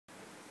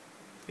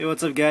Hey,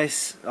 what's up,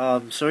 guys?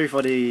 Sorry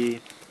for the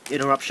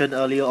interruption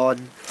earlier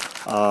on.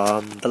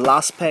 The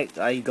last pack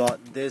I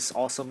got this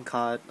awesome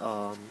card.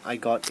 I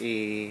got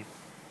a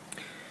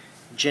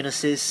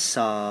Genesis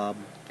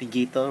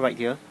negator right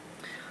here.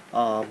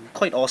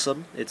 Quite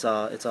awesome. It's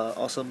a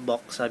awesome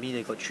box. I mean,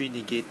 I got 3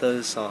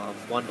 negators,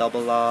 one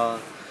double R,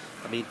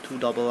 two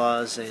double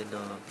R's, and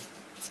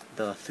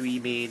the 3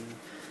 main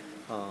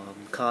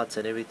cards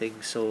and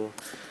everything. So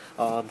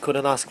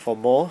couldn't ask for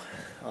more.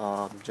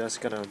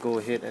 Just gonna go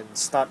ahead and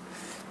start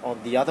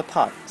on the other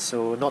part.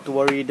 So not to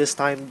worry, this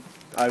time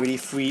I already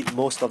freed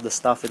most of the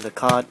stuff in the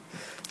card,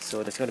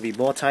 so there's gonna be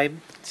more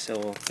time.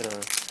 So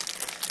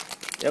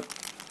yep.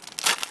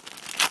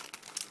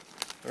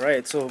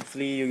 Alright, so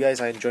hopefully you guys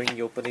are enjoying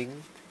the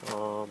opening.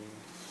 Got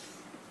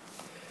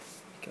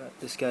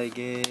this guy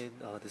again,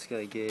 this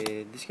guy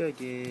again, this guy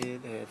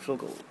again, and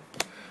Flogo.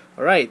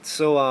 Alright,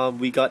 so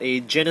we got a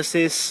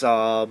Genesis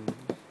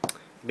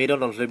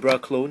Maiden of Libra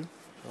clone.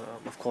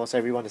 Of course,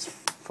 everyone is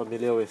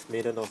familiar with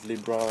Maiden of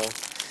Libra.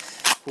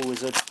 Who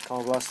is it?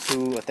 Counterblast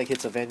 2, attack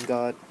hits a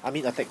Vanguard.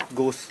 Attack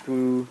goes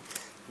through,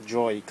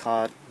 draw a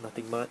card,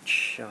 nothing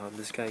much.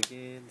 This guy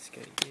again, this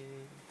guy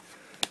again.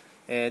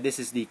 And this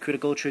is the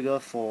critical trigger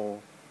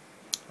for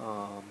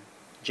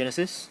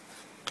Genesis.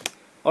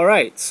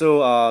 Alright,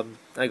 so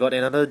I got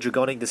another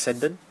Dragonic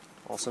Descendant.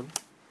 Awesome.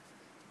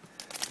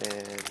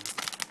 And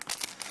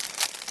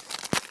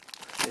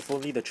if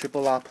only the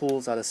triple R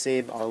pulls are the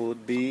same, I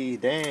would be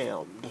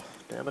damned.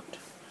 Damn it.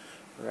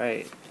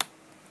 Right.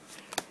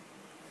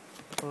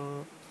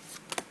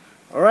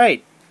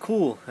 Alright,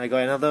 cool. I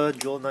got another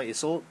Jewel Knight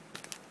Isolde.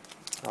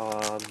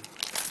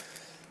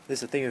 This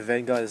is the thing with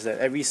Vanguard, is that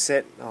every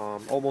set,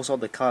 almost all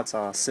the cards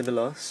are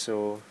similar,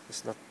 so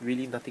there's not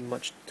really nothing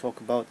much to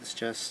talk about. It's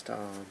just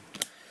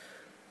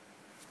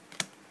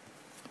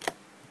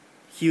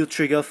heal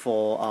trigger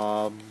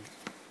for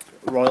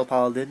Royal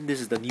Paladin.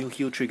 This is the new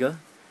heal trigger.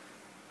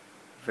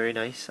 Very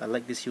nice. I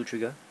like this heal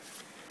trigger.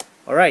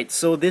 Alright,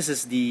 so this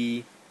is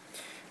the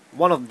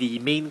one of the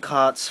main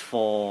cards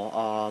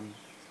for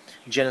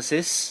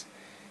Genesis.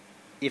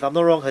 If I'm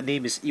not wrong, her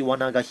name is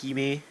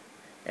Iwanagahime,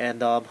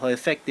 and her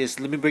effect is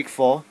Limit Break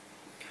 4.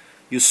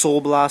 You Soul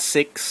Blast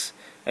 6,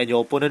 and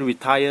your opponent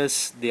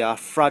retires their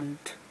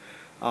front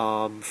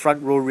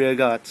row rear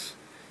guards.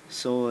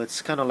 So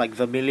it's kind of like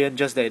Vermilion,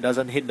 just that it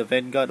doesn't hit the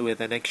Vanguard with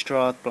an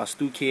extra plus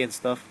 2k and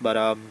stuff. But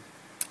oh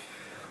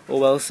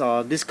well.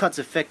 This card's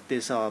effect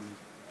is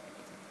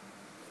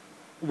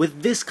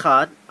with this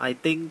card, I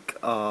think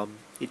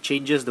it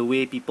changes the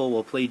way people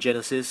will play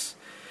Genesis.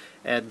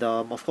 And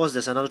of course,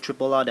 there's another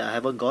triple R that I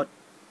haven't got.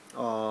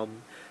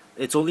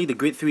 It's only the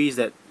grade 3s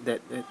that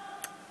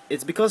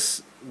it's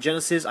because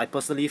Genesis, I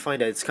personally find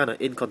that it's kind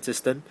of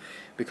inconsistent,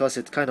 because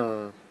it kind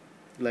of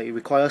like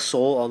requires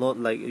soul or not,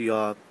 like you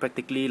are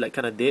practically like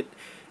kind of dead,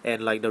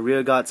 and like the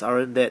rear guards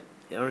aren't that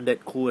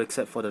cool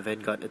except for the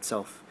Vanguard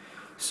itself.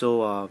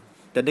 So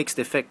the next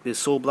effect is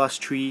Soul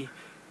Blast 3.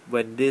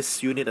 When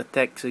this unit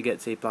attacks, it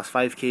gets a plus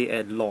 5k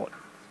and Lord.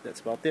 That's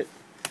about it.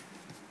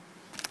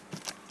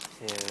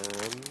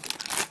 And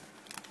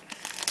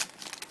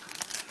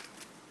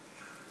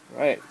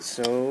right,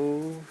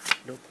 so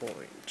no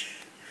point.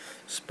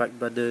 Spike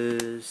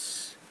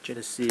Brothers,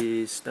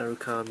 Genesis,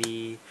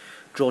 Narukami,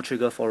 draw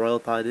trigger for Royal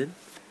Paladin.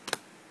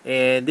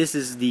 And this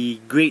is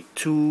the grade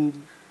 2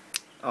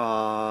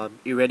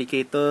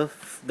 Eradicator,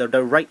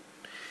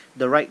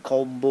 the right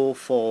combo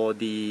for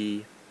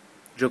the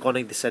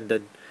Dragonic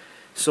Descendant.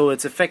 So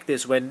its effect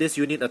is when this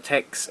unit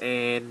attacks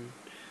a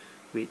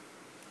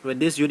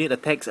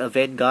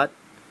Vanguard,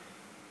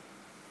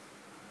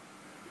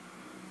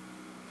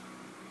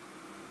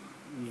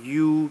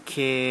 you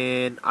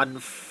can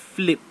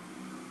unflip.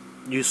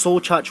 You soul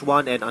charge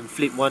 1 and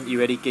unflip 1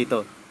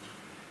 Eradicator.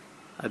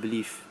 I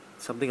believe.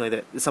 Something like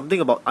that. It's something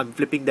about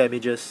unflipping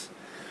damages.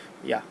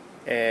 Yeah.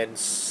 And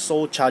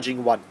soul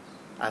charging 1.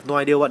 I have no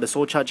idea what the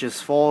soul charge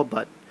is for,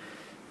 but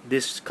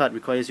this card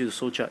requires you to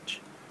soul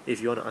charge if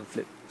you want to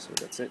unflip. So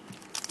that's it.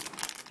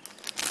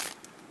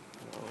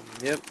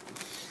 Yep.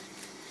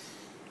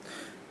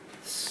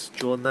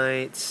 Jewel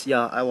Knights.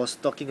 Yeah, I was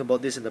talking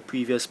about this in the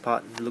previous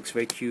part. It looks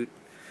very cute.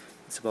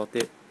 That's about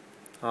it.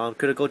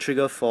 Critical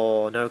trigger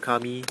for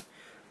Narukami.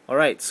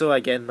 Alright, so I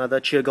get another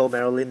Cheergirl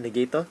Marilyn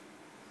Negator.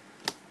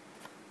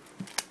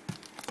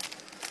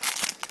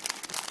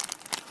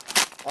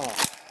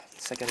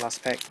 Second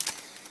last pack.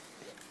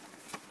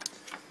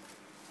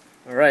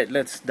 Alright,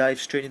 let's dive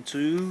straight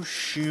into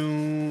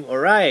Shoo.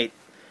 Alright,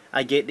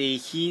 I get a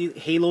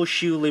Halo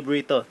Shield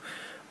Liberator.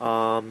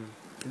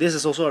 This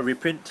is also a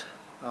reprint.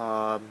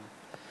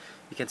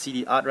 You can see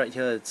the art right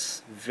here.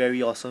 It's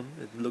very awesome.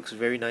 It looks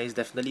very nice,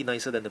 definitely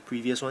nicer than the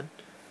previous one.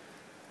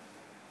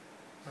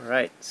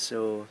 Alright,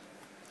 so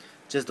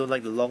just don't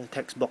like the long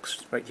text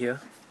box right here.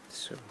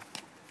 So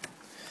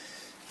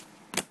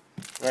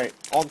right,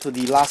 on to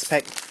the last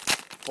pack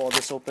for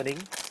this opening.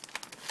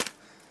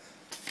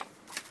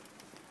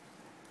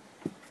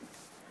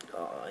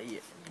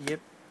 Yep.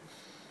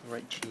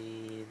 Right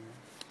chain,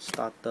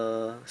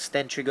 starter,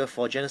 stand trigger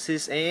for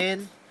Genesis,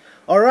 and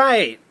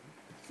alright!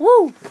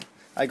 Woo!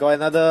 I got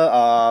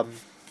another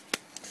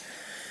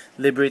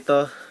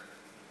Liberator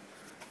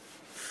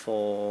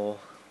for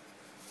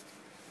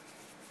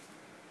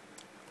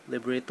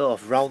Liberator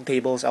of Round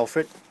Tables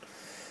Alfred.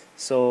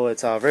 So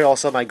it's very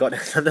awesome. I got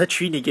another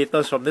 3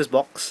 negators from this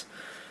box,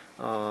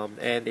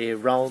 and a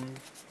Round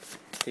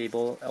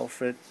Table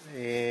Alfred,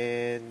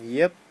 and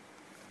yep,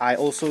 I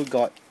also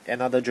got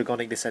another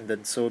Dragonic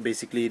Descendant. So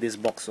basically this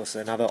box was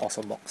another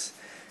awesome box.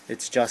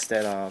 It's just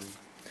that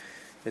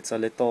it's a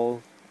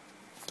little,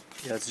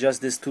 yeah, it's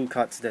just these 2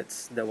 cards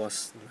that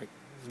was like,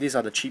 these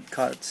are the cheap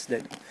cards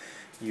that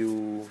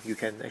you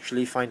can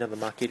actually find on the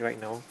market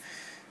right now,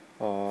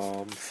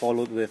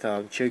 followed with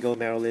Chirgil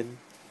Marilyn.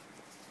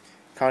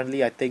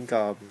 Currently I think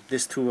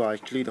these 2 are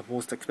actually the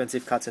most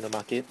expensive cards in the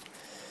market.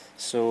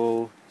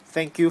 So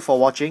thank you for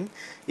watching.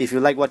 If you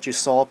like what you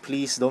saw,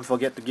 please don't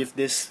forget to give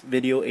this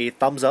video a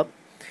thumbs up,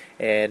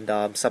 and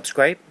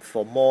subscribe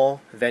for more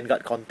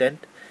Vanguard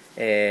content,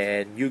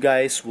 and you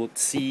guys would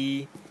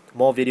see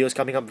more videos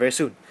coming up very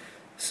soon.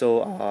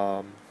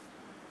 So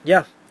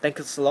yeah,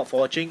 thanks a lot for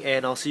watching,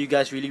 and I'll see you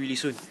guys really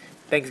soon.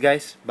 Thanks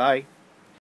guys, bye.